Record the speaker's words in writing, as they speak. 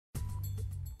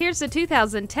Here's the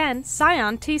 2010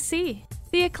 Scion TC.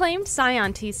 The acclaimed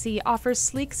Scion TC offers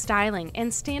sleek styling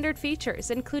and standard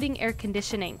features including air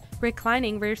conditioning,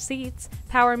 reclining rear seats,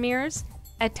 power mirrors,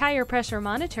 a tire pressure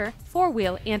monitor,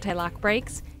 four-wheel anti-lock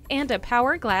brakes, and a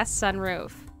power glass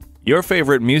sunroof. Your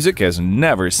favorite music has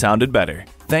never sounded better,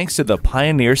 thanks to the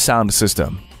Pioneer sound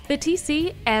system. The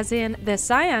TC, as in the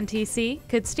Scion TC,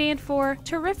 could stand for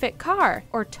terrific car,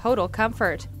 or total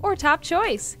comfort, or top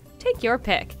choice. Take your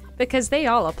pick, because they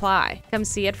all apply. Come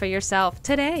see it for yourself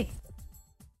today.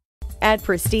 At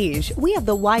Prestige, we have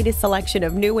the widest selection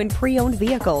of new and pre-owned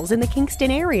vehicles in the Kingston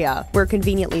area. We're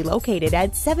conveniently located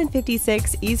at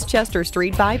 756 East Chester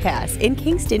Street Bypass in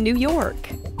Kingston, New York.